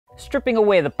Stripping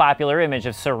away the popular image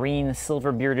of serene,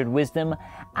 silver-bearded wisdom,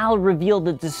 Al revealed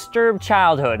the disturbed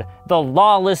childhood, the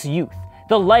lawless youth,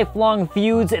 the lifelong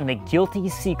feuds, and the guilty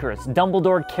secrets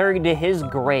Dumbledore carried to his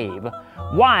grave.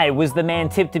 Why was the man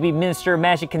tipped to be Minister of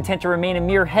Magic content to remain a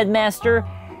mere headmaster?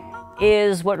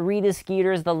 Is what Rita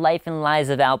Skeeter's The Life and Lies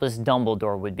of Albus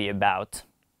Dumbledore would be about.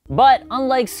 But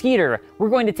unlike Skeeter, we're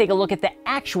going to take a look at the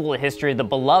actual history of the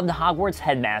beloved Hogwarts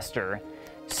headmaster.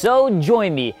 So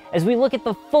join me as we look at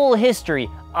the full history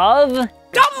of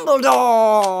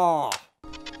Dumbledore!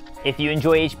 If you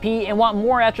enjoy HP and want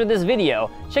more after this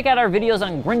video, check out our videos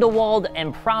on Grindelwald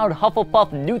and proud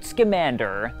Hufflepuff Newt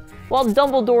Scamander. While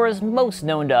Dumbledore is most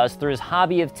known to us through his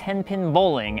hobby of 10-pin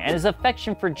bowling and his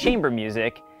affection for chamber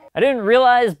music, I didn't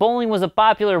realize bowling was a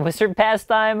popular wizard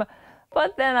pastime,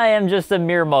 but then I am just a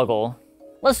mere muggle.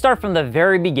 Let's start from the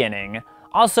very beginning.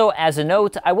 Also, as a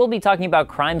note, I will be talking about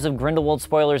Crimes of Grindelwald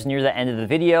spoilers near the end of the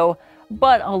video,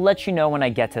 but I'll let you know when I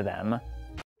get to them.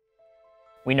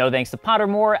 We know thanks to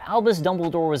Pottermore, Albus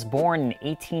Dumbledore was born in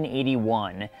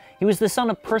 1881. He was the son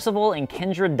of Percival and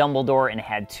Kendra Dumbledore and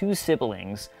had two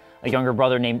siblings, a younger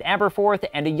brother named Aberforth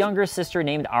and a younger sister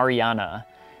named Ariana.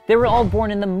 They were all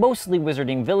born in the mostly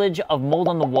wizarding village of Mold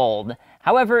on the Wold.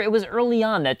 However, it was early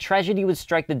on that tragedy would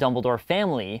strike the Dumbledore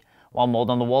family. While Mold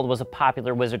on the Wold was a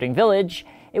popular wizarding village,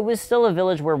 it was still a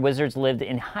village where wizards lived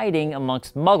in hiding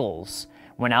amongst muggles.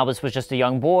 When Albus was just a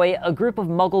young boy, a group of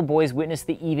muggle boys witnessed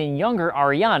the even younger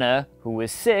Ariana, who was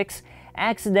 6,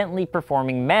 accidentally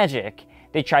performing magic.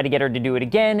 They tried to get her to do it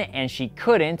again, and she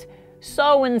couldn't,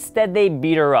 so instead they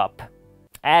beat her up.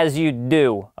 As you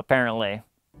do, apparently.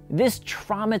 This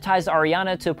traumatized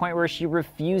Ariana to a point where she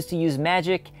refused to use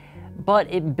magic,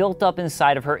 but it built up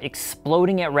inside of her,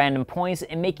 exploding at random points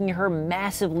and making her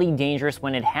massively dangerous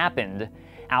when it happened.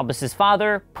 Albus's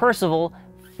father, Percival,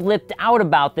 flipped out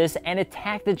about this and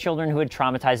attacked the children who had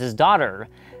traumatized his daughter.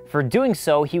 For doing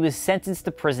so, he was sentenced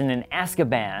to prison in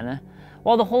Azkaban.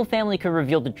 While the whole family could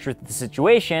reveal the truth of the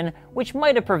situation, which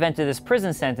might have prevented this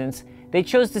prison sentence, they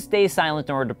chose to stay silent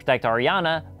in order to protect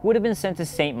Ariana, who would have been sent to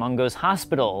St. Mungo's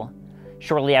Hospital.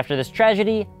 Shortly after this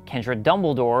tragedy, Kendra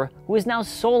Dumbledore, who is now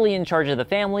solely in charge of the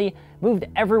family, moved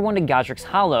everyone to Godric's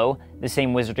Hollow, the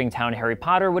same wizarding town Harry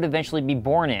Potter would eventually be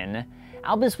born in.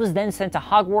 Albus was then sent to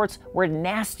Hogwarts, where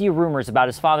nasty rumors about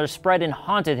his father spread and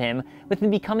haunted him, with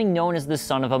him becoming known as the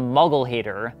son of a Muggle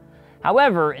hater.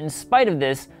 However, in spite of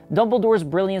this, Dumbledore's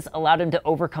brilliance allowed him to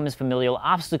overcome his familial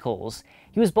obstacles.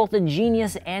 He was both a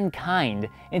genius and kind,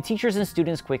 and teachers and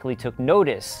students quickly took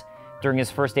notice. During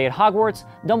his first day at Hogwarts,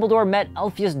 Dumbledore met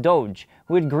Alphys Doge,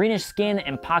 who had greenish skin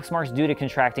and poxmarks due to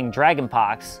contracting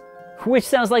dragonpox. Which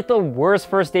sounds like the worst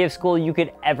first day of school you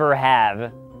could ever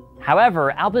have. However,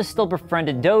 Albus still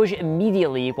befriended Doge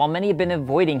immediately while many had been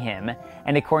avoiding him,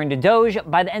 and according to Doge,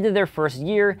 by the end of their first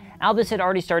year, Albus had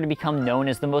already started to become known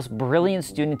as the most brilliant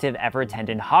student to have ever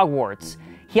attended Hogwarts.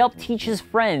 He helped teach his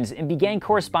friends and began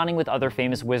corresponding with other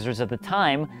famous wizards of the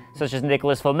time, such as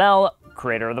Nicholas Flamel,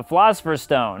 creator of the Philosopher's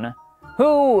Stone,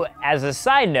 who, as a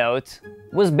side note,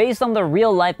 was based on the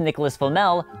real-life Nicholas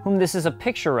Flamel, whom this is a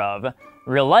picture of.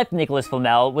 Real-life Nicholas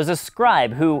Flamel was a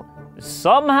scribe who,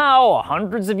 somehow,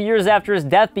 hundreds of years after his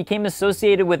death, became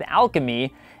associated with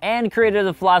alchemy and created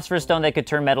the Philosopher's Stone that could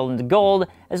turn metal into gold,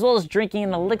 as well as drinking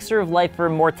an elixir of life for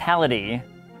immortality.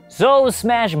 So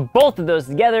smash both of those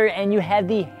together and you had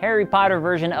the Harry Potter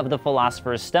version of the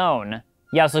Philosopher's Stone.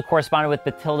 He also corresponded with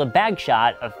Bathilda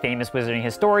Bagshot, a famous wizarding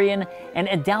historian, and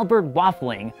Adalbert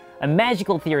Waffling, a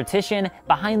magical theoretician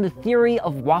behind the theory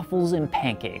of waffles and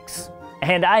pancakes.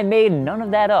 And I made none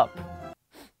of that up.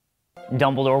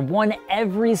 Dumbledore won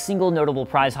every single notable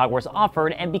prize Hogwarts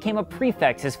offered and became a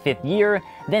prefect his 5th year,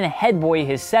 then a head boy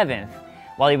his 7th.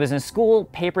 While he was in school,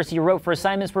 papers he wrote for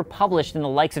assignments were published in the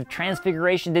likes of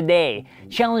Transfiguration Today,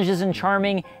 Challenges in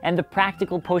Charming, and The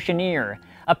Practical Potioneer.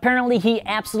 Apparently, he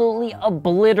absolutely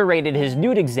obliterated his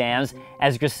Newt exams,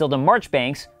 as Griselda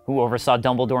Marchbanks, who oversaw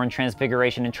Dumbledore in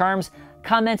Transfiguration and Charms,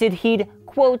 commented he'd,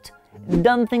 quote,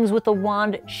 done things with a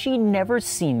wand she'd never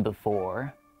seen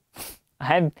before.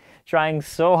 I'm trying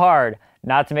so hard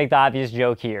not to make the obvious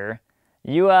joke here.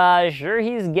 You, sure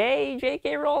he's gay,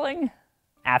 J.K. Rowling?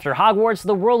 After Hogwarts,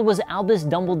 the world was Albus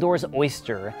Dumbledore's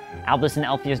oyster. Albus and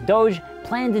Alphys Doge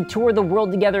planned to tour the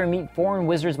world together and meet foreign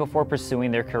wizards before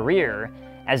pursuing their career.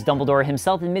 As Dumbledore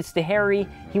himself admits to Harry,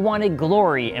 he wanted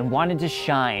glory and wanted to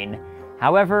shine.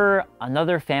 However,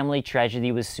 another family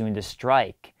tragedy was soon to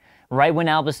strike. Right when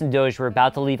Albus and Doge were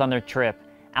about to leave on their trip,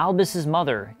 Albus's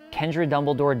mother, Kendra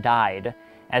Dumbledore, died.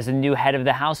 As the new head of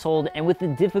the household, and with the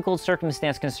difficult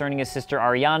circumstance concerning his sister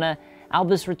Ariana,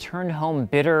 Albus returned home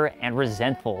bitter and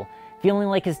resentful, feeling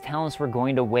like his talents were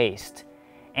going to waste.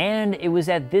 And it was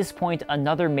at this point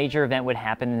another major event would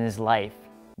happen in his life.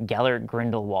 Gellert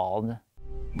Grindelwald.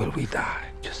 Will we die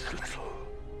just a little?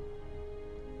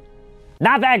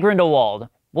 Not that Grindelwald!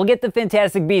 We'll get to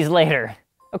Fantastic Beasts later.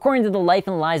 According to the Life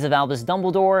and Lies of Albus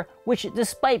Dumbledore, which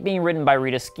despite being written by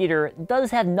Rita Skeeter,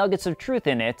 does have nuggets of truth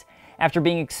in it, after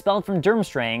being expelled from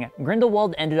Durmstrang,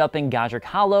 Grindelwald ended up in Godric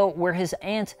Hollow, where his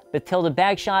aunt, Bathilda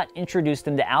Bagshot, introduced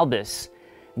him to Albus.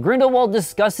 Grindelwald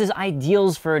discussed his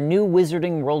ideals for a new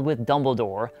wizarding world with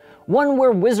Dumbledore, one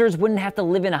where wizards wouldn't have to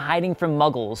live in hiding from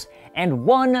muggles, and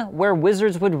one where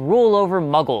wizards would rule over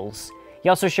muggles. He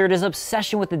also shared his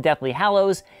obsession with the Deathly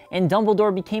Hallows, and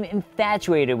Dumbledore became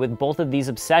infatuated with both of these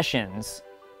obsessions.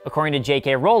 According to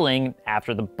J.K. Rowling,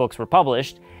 after the books were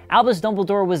published, Albus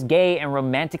Dumbledore was gay and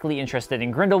romantically interested in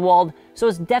Grindelwald, so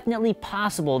it's definitely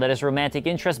possible that his romantic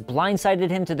interest blindsided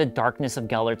him to the darkness of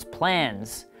Gellert's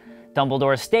plans.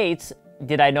 Dumbledore states,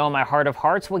 "Did I know in my heart of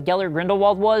hearts what Gellert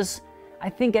Grindelwald was? I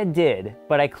think I did,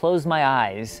 but I closed my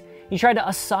eyes." He tried to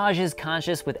assuage his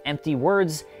conscience with empty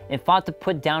words and fought to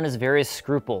put down his various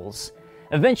scruples.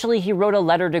 Eventually, he wrote a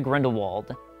letter to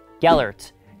Grindelwald.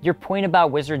 "Gellert, your point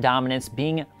about wizard dominance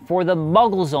being for the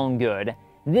Muggles' own good,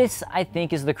 this, I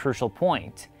think, is the crucial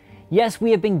point. Yes,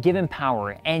 we have been given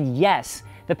power, and yes,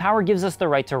 the power gives us the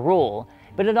right to rule,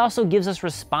 but it also gives us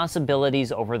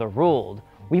responsibilities over the ruled.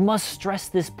 We must stress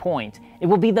this point. It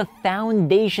will be the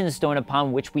foundation stone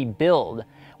upon which we build.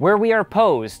 Where we are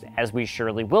opposed, as we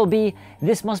surely will be,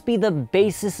 this must be the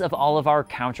basis of all of our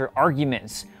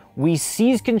counter-arguments. We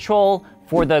seize control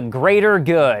for the greater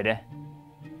good."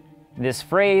 This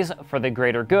phrase, "for the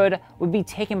greater good," would be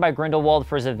taken by Grindelwald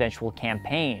for his eventual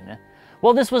campaign.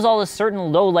 While this was all a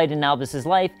certain lowlight in Albus's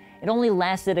life, it only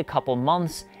lasted a couple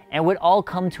months, and would all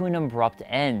come to an abrupt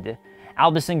end.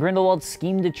 Albus and Grindelwald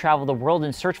schemed to travel the world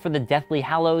in search for the Deathly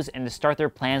Hallows and to start their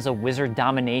plans of wizard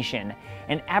domination,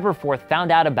 and Aberforth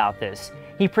found out about this.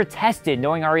 He protested,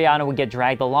 knowing Ariana would get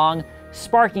dragged along,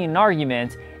 sparking an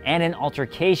argument and an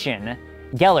altercation.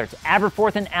 Gellert,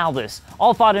 Aberforth, and Albus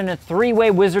all fought in a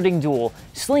three-way wizarding duel,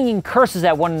 slinging curses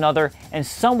at one another, and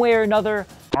some way or another,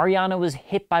 Ariana was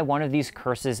hit by one of these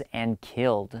curses and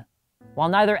killed. While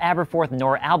neither Aberforth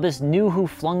nor Albus knew who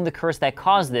flung the curse that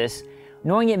caused this,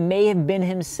 knowing it may have been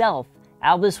himself,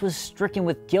 Albus was stricken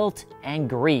with guilt and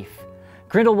grief.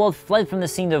 Grindelwald fled from the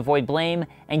scene to avoid blame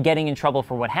and getting in trouble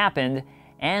for what happened,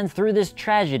 and through this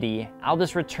tragedy,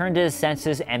 Albus returned to his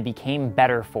senses and became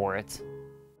better for it.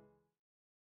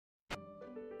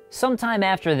 Sometime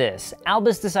after this,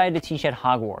 Albus decided to teach at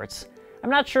Hogwarts. I'm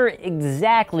not sure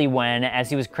exactly when, as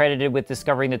he was credited with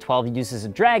discovering the 12 uses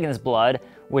of dragon's blood,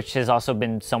 which has also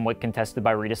been somewhat contested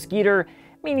by Rita Skeeter,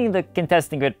 meaning the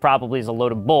contesting it probably is a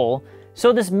load of bull,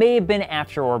 so this may have been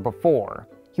after or before.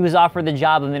 He was offered the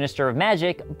job of Minister of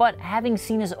Magic, but having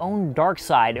seen his own dark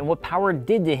side and what power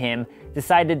did to him,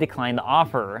 decided to decline the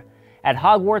offer. At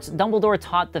Hogwarts, Dumbledore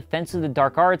taught Defense of the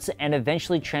Dark Arts and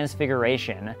eventually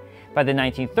Transfiguration. By the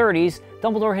 1930s,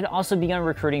 Dumbledore had also begun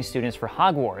recruiting students for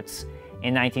Hogwarts.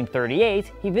 In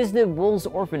 1938, he visited Wolves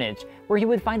Orphanage, where he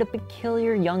would find a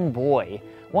peculiar young boy,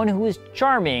 one who was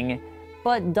charming,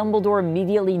 but Dumbledore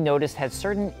immediately noticed had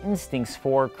certain instincts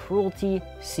for cruelty,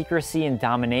 secrecy, and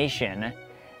domination.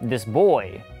 This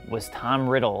boy was Tom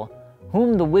Riddle,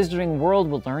 whom the wizarding world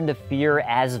would learn to fear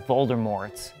as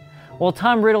Voldemort. While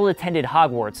Tom Riddle attended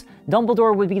Hogwarts,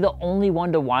 Dumbledore would be the only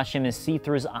one to watch him and see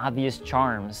through his obvious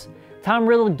charms. Tom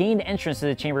Riddle gained entrance to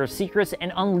the Chamber of Secrets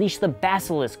and unleashed the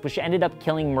Basilisk, which ended up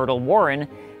killing Myrtle Warren,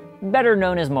 better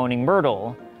known as Moaning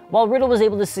Myrtle. While Riddle was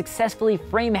able to successfully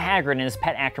frame Hagrid and his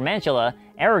pet acromantula,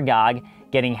 Aragog,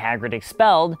 getting Hagrid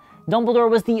expelled, Dumbledore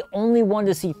was the only one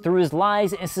to see through his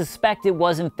lies and suspect it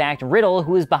was in fact Riddle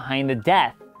who was behind the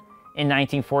death. In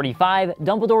 1945,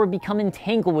 Dumbledore would become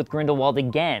entangled with Grindelwald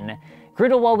again.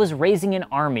 Grindelwald was raising an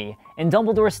army, and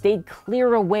Dumbledore stayed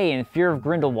clear away in fear of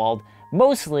Grindelwald,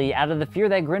 mostly out of the fear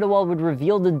that Grindelwald would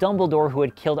reveal to Dumbledore who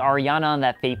had killed Ariana on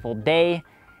that fateful day,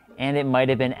 and it might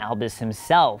have been Albus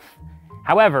himself.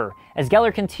 However, as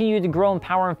Gellert continued to grow in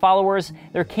power and followers,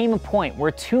 there came a point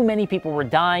where too many people were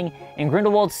dying and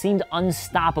Grindelwald seemed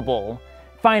unstoppable.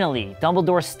 Finally,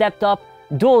 Dumbledore stepped up,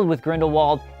 dueled with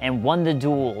Grindelwald, and won the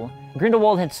duel.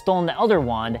 Grindelwald had stolen the Elder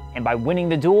Wand, and by winning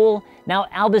the duel, now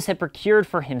Albus had procured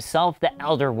for himself the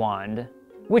Elder Wand.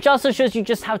 Which also shows you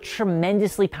just how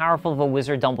tremendously powerful of a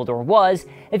wizard Dumbledore was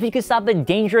if he could stop a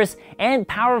dangerous and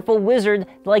powerful wizard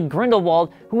like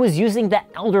Grindelwald who was using the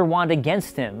Elder Wand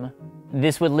against him.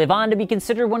 This would live on to be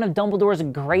considered one of Dumbledore's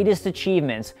greatest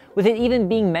achievements, with it even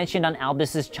being mentioned on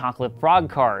Albus's chocolate frog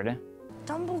card.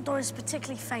 Dumbledore is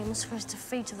particularly famous for his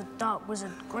defeat of the Dark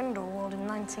Wizard Grindelwald in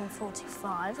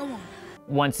 1945. Come on.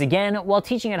 Once again, while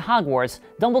teaching at Hogwarts,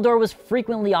 Dumbledore was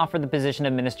frequently offered the position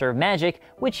of Minister of Magic,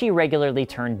 which he regularly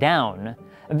turned down.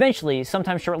 Eventually,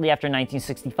 sometime shortly after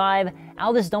 1965,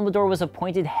 Albus Dumbledore was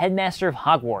appointed headmaster of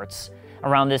Hogwarts.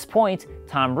 Around this point,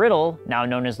 Tom Riddle, now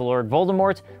known as Lord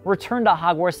Voldemort, returned to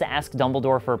Hogwarts to ask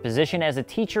Dumbledore for a position as a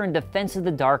teacher in defense of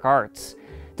the dark arts.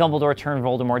 Dumbledore turned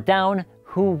Voldemort down,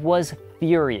 who was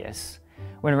furious.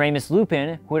 When Remus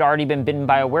Lupin, who had already been bitten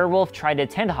by a werewolf, tried to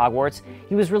attend Hogwarts,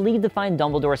 he was relieved to find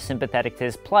Dumbledore sympathetic to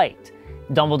his plight.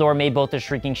 Dumbledore made both the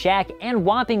Shrieking Shack and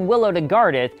Whomping Willow to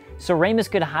guard it, so Remus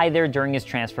could hide there during his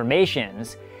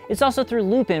transformations. It's also through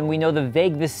Lupin we know the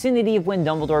vague vicinity of when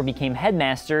Dumbledore became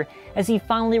headmaster, as he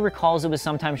fondly recalls it was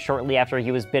sometime shortly after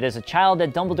he was bit as a child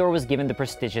that Dumbledore was given the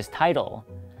prestigious title.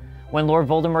 When Lord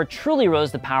Voldemort truly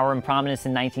rose to power and prominence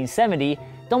in 1970,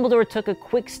 Dumbledore took a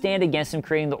quick stand against him,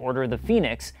 creating the Order of the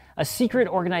Phoenix, a secret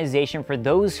organization for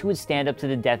those who would stand up to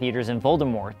the Death Eaters and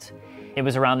Voldemort. It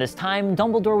was around this time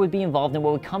Dumbledore would be involved in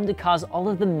what would come to cause all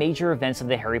of the major events of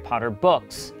the Harry Potter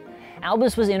books.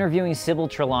 Albus was interviewing Sybil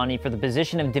Trelawney for the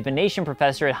position of divination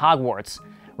professor at Hogwarts.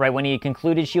 Right when he had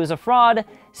concluded she was a fraud,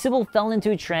 Sybil fell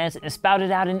into a trance and spouted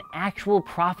out an actual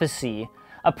prophecy.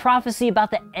 A prophecy about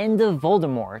the end of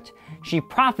Voldemort. She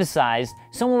prophesied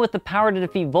someone with the power to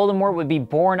defeat Voldemort would be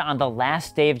born on the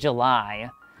last day of July.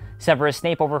 Severus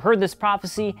Snape overheard this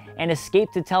prophecy and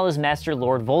escaped to tell his master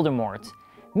Lord Voldemort.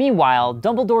 Meanwhile,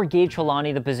 Dumbledore gave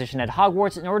Trelawney the position at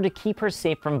Hogwarts in order to keep her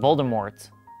safe from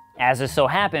Voldemort. As it so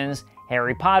happens,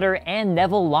 Harry Potter and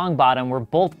Neville Longbottom were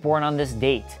both born on this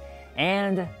date,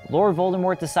 and Lord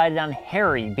Voldemort decided on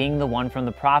Harry being the one from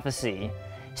the prophecy.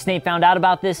 Snape found out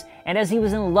about this, and as he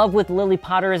was in love with Lily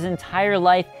Potter his entire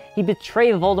life, he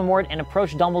betrayed Voldemort and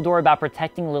approached Dumbledore about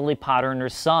protecting Lily Potter and her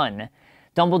son.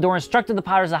 Dumbledore instructed the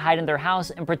Potters to hide in their house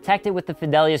and protect it with the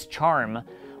Fidelius Charm.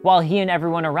 While he and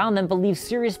everyone around them believed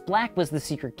Sirius Black was the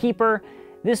secret keeper,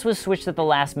 this was switched at the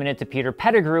last minute to Peter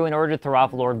Pettigrew in order to throw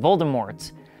off Lord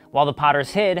Voldemort. While the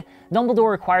Potters hid,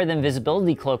 Dumbledore acquired the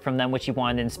invisibility cloak from them which he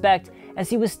wanted to inspect, as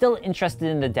he was still interested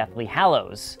in the Deathly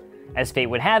Hallows. As fate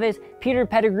would have it, Peter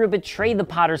Pettigrew betrayed the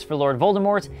Potters for Lord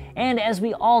Voldemort, and as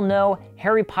we all know,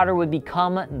 Harry Potter would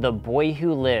become the boy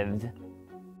who lived.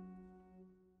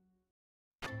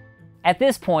 At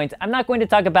this point, I'm not going to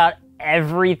talk about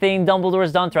everything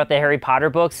Dumbledore's done throughout the Harry Potter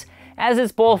books, as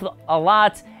it's both a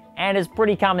lot and is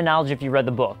pretty common knowledge if you read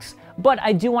the books, but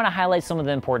I do want to highlight some of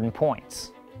the important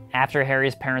points. After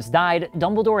Harry's parents died,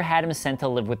 Dumbledore had him sent to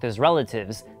live with his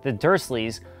relatives, the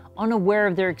Dursleys, unaware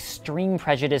of their extreme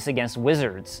prejudice against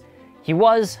wizards. He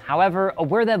was, however,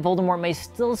 aware that Voldemort may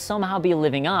still somehow be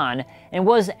living on, and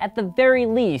was, at the very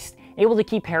least, able to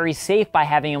keep Harry safe by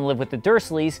having him live with the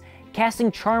Dursleys,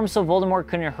 casting charms so Voldemort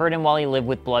couldn't hurt him while he lived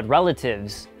with blood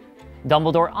relatives.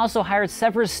 Dumbledore also hired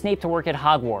Severus Snape to work at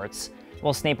Hogwarts.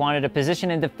 While Snape wanted a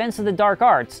position in defense of the dark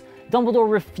arts, Dumbledore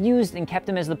refused and kept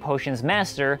him as the potions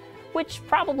master, which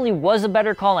probably was a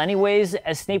better call anyways,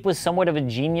 as Snape was somewhat of a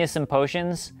genius in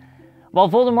potions. While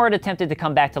Voldemort attempted to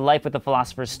come back to life with the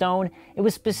Philosopher's Stone, it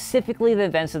was specifically the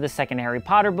events of the second Harry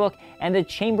Potter book and the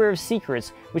Chamber of Secrets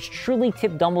which truly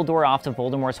tipped Dumbledore off to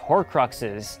Voldemort's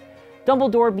Horcruxes.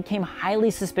 Dumbledore became highly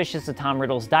suspicious of Tom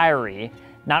Riddle's diary,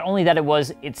 not only that it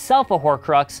was itself a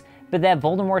Horcrux, but that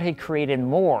Voldemort had created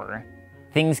more.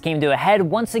 Things came to a head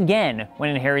once again when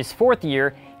in Harry's 4th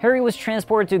year, Harry was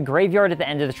transported to a graveyard at the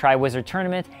end of the Triwizard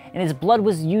Tournament, and his blood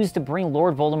was used to bring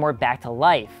Lord Voldemort back to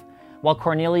life. While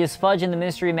Cornelius Fudge and the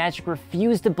Ministry of Magic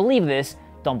refused to believe this,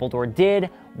 Dumbledore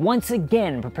did, once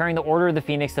again preparing the Order of the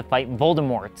Phoenix to fight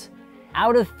Voldemort.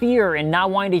 Out of fear and not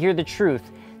wanting to hear the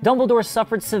truth, Dumbledore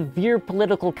suffered severe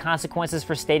political consequences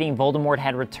for stating Voldemort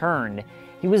had returned.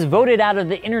 He was voted out of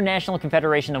the International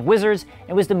Confederation of Wizards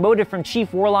and was demoted from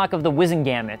Chief Warlock of the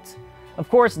Wizengamot. Of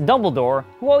course, Dumbledore,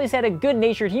 who always had a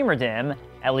good-natured humor to him,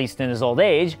 at least in his old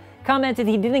age, commented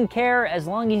he didn't care as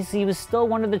long as he was still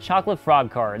one of the chocolate frog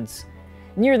cards.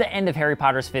 Near the end of Harry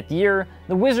Potter's 5th year,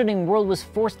 the wizarding world was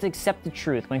forced to accept the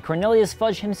truth when Cornelius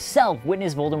Fudge himself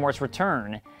witnessed Voldemort's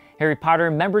return. Harry Potter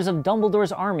and members of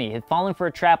Dumbledore's army had fallen for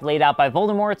a trap laid out by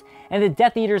Voldemort and the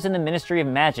Death Eaters in the Ministry of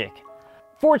Magic.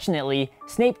 Fortunately,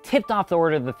 Snape tipped off the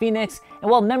Order of the Phoenix, and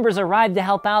while members arrived to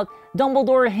help out,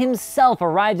 Dumbledore himself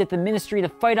arrived at the Ministry to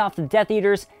fight off the Death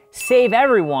Eaters, save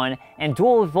everyone, and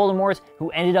duel with Voldemort, who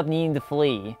ended up needing to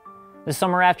flee. The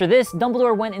summer after this,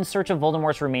 Dumbledore went in search of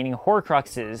Voldemort's remaining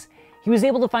Horcruxes. He was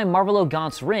able to find Marvolo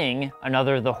Gaunt's ring,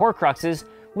 another of the Horcruxes,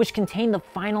 which contained the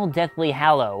final Deathly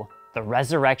Hallow, the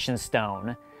Resurrection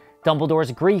Stone.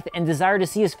 Dumbledore's grief and desire to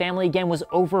see his family again was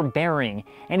overbearing,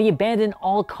 and he abandoned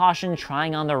all caution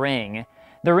trying on the ring.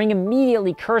 The ring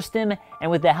immediately cursed him,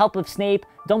 and with the help of Snape,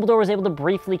 Dumbledore was able to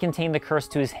briefly contain the curse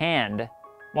to his hand.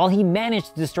 While he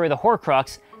managed to destroy the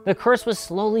Horcrux, the curse was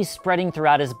slowly spreading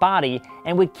throughout his body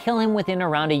and would kill him within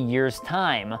around a year's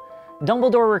time.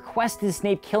 Dumbledore requested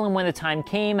Snape kill him when the time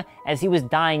came, as he was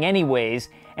dying anyways,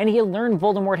 and he had learned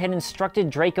Voldemort had instructed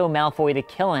Draco Malfoy to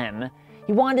kill him.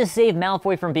 He wanted to save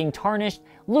Malfoy from being tarnished,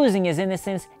 losing his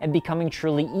innocence, and becoming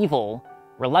truly evil.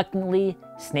 Reluctantly,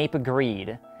 Snape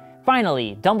agreed.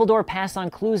 Finally, Dumbledore passed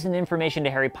on clues and information to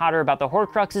Harry Potter about the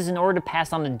Horcruxes in order to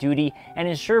pass on the duty and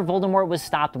ensure Voldemort was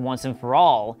stopped once and for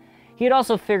all. He had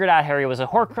also figured out Harry was a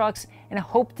Horcrux and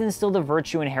hoped to instill the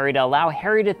virtue in Harry to allow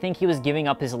Harry to think he was giving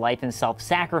up his life in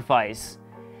self-sacrifice.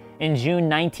 In June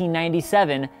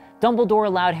 1997, Dumbledore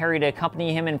allowed Harry to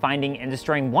accompany him in finding and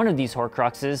destroying one of these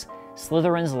Horcruxes,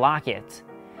 Slytherin's locket.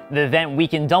 The event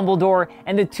weakened Dumbledore,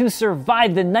 and the two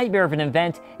survived the nightmare of an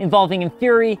event involving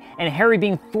Fury and Harry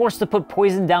being forced to put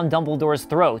poison down Dumbledore's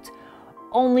throat,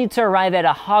 only to arrive at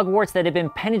a Hogwarts that had been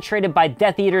penetrated by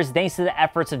Death Eaters thanks to the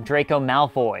efforts of Draco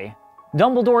Malfoy.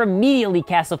 Dumbledore immediately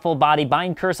cast a full body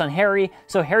bind curse on Harry,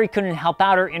 so Harry couldn't help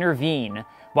out or intervene.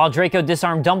 While Draco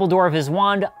disarmed Dumbledore of his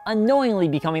wand, unknowingly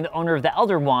becoming the owner of the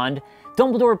Elder Wand,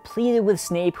 Dumbledore pleaded with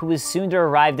Snape, who was soon to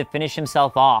arrive to finish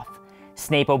himself off.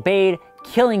 Snape obeyed,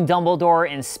 killing Dumbledore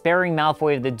and sparing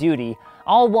Malfoy of the duty,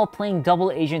 all while playing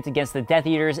double agent against the Death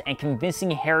Eaters and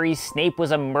convincing Harry Snape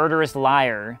was a murderous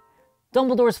liar.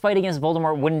 Dumbledore's fight against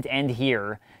Voldemort wouldn't end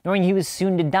here. Knowing he was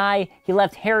soon to die, he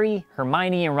left Harry,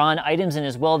 Hermione, and Ron items in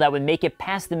his will that would make it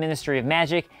past the Ministry of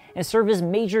Magic and serve as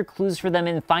major clues for them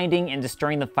in finding and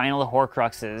destroying the final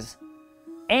Horcruxes.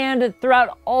 And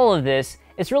throughout all of this,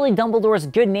 it's really Dumbledore's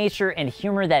good nature and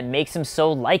humor that makes him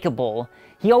so likable.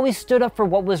 He always stood up for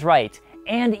what was right,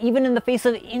 and even in the face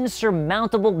of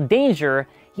insurmountable danger,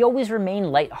 he always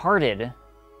remained lighthearted.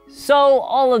 So,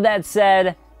 all of that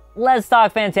said, let's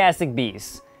talk Fantastic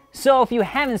Beasts. So if you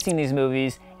haven't seen these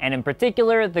movies, and in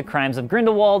particular The Crimes of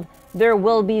Grindelwald, there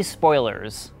will be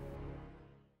spoilers.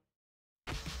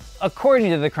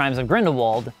 According to The Crimes of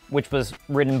Grindelwald, which was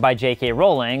written by J.K.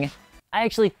 Rowling, I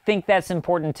actually think that's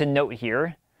important to note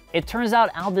here. It turns out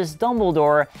Albus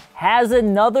Dumbledore has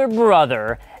another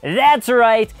brother. That's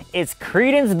right, it's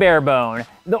Credence Barebone,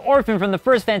 the orphan from the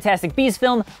first Fantastic Beasts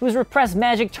film whose repressed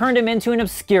magic turned him into an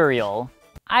Obscurial.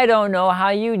 I don't know how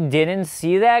you didn't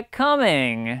see that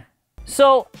coming.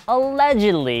 So,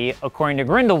 allegedly, according to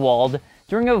Grindelwald,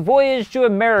 during a voyage to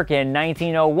America in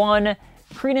 1901,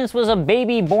 Credence was a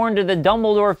baby born to the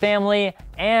Dumbledore family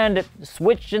and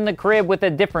switched in the crib with a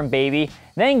different baby,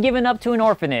 then given up to an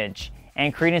orphanage.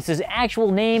 And Credence's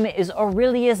actual name is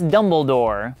Aurelius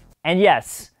Dumbledore. And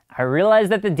yes, I realize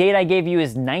that the date I gave you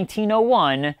is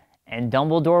 1901, and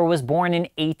Dumbledore was born in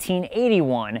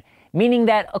 1881, meaning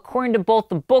that according to both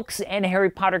the books and Harry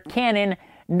Potter canon,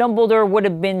 Dumbledore would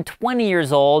have been 20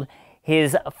 years old,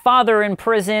 his father in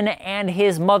prison, and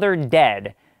his mother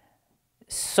dead.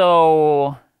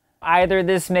 So, either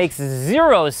this makes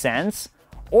zero sense,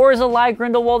 or is a lie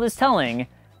Grindelwald is telling,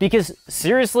 because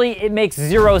seriously, it makes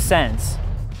zero sense.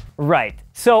 Right,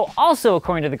 so also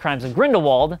according to The Crimes of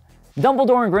Grindelwald,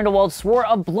 Dumbledore and Grindelwald swore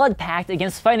a blood pact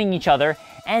against fighting each other,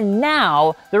 and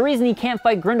now the reason he can't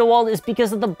fight Grindelwald is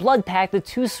because of the blood pact the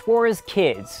two swore as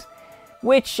kids.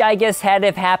 Which I guess had to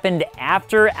have happened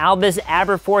after Albus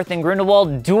Aberforth and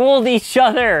Grindelwald dueled each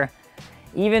other.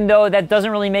 Even though that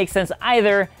doesn't really make sense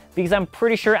either, because I'm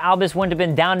pretty sure Albus wouldn't have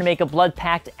been down to make a blood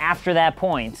pact after that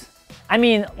point. I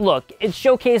mean, look, it's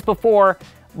showcased before,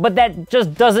 but that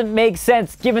just doesn't make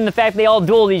sense given the fact they all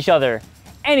dueled each other.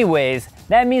 Anyways,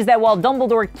 that means that while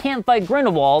Dumbledore can't fight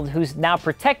Grindelwald, who's now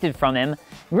protected from him,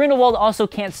 Grindelwald also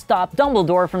can't stop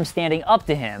Dumbledore from standing up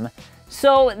to him.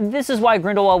 So this is why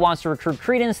Grindelwald wants to recruit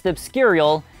Credence the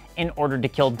Obscurial in order to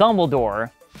kill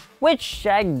Dumbledore. Which,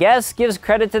 I guess, gives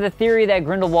credit to the theory that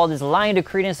Grindelwald is lying to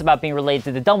Credence about being related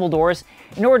to the Dumbledores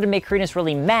in order to make Credence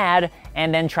really mad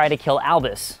and then try to kill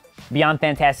Albus. Beyond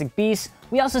Fantastic Beasts,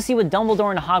 we also see what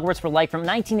Dumbledore and Hogwarts were like from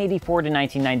 1984 to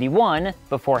 1991,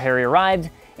 before Harry arrived,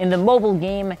 in the mobile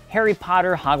game Harry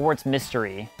Potter Hogwarts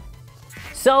Mystery.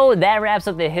 So that wraps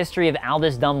up the history of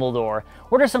Albus Dumbledore.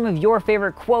 What are some of your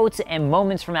favorite quotes and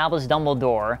moments from Albus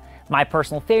Dumbledore? My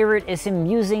personal favorite is him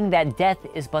musing that death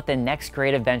is but the next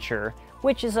great adventure,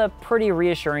 which is a pretty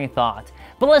reassuring thought.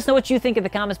 But let us know what you think in the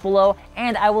comments below,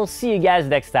 and I will see you guys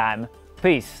next time.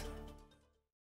 Peace.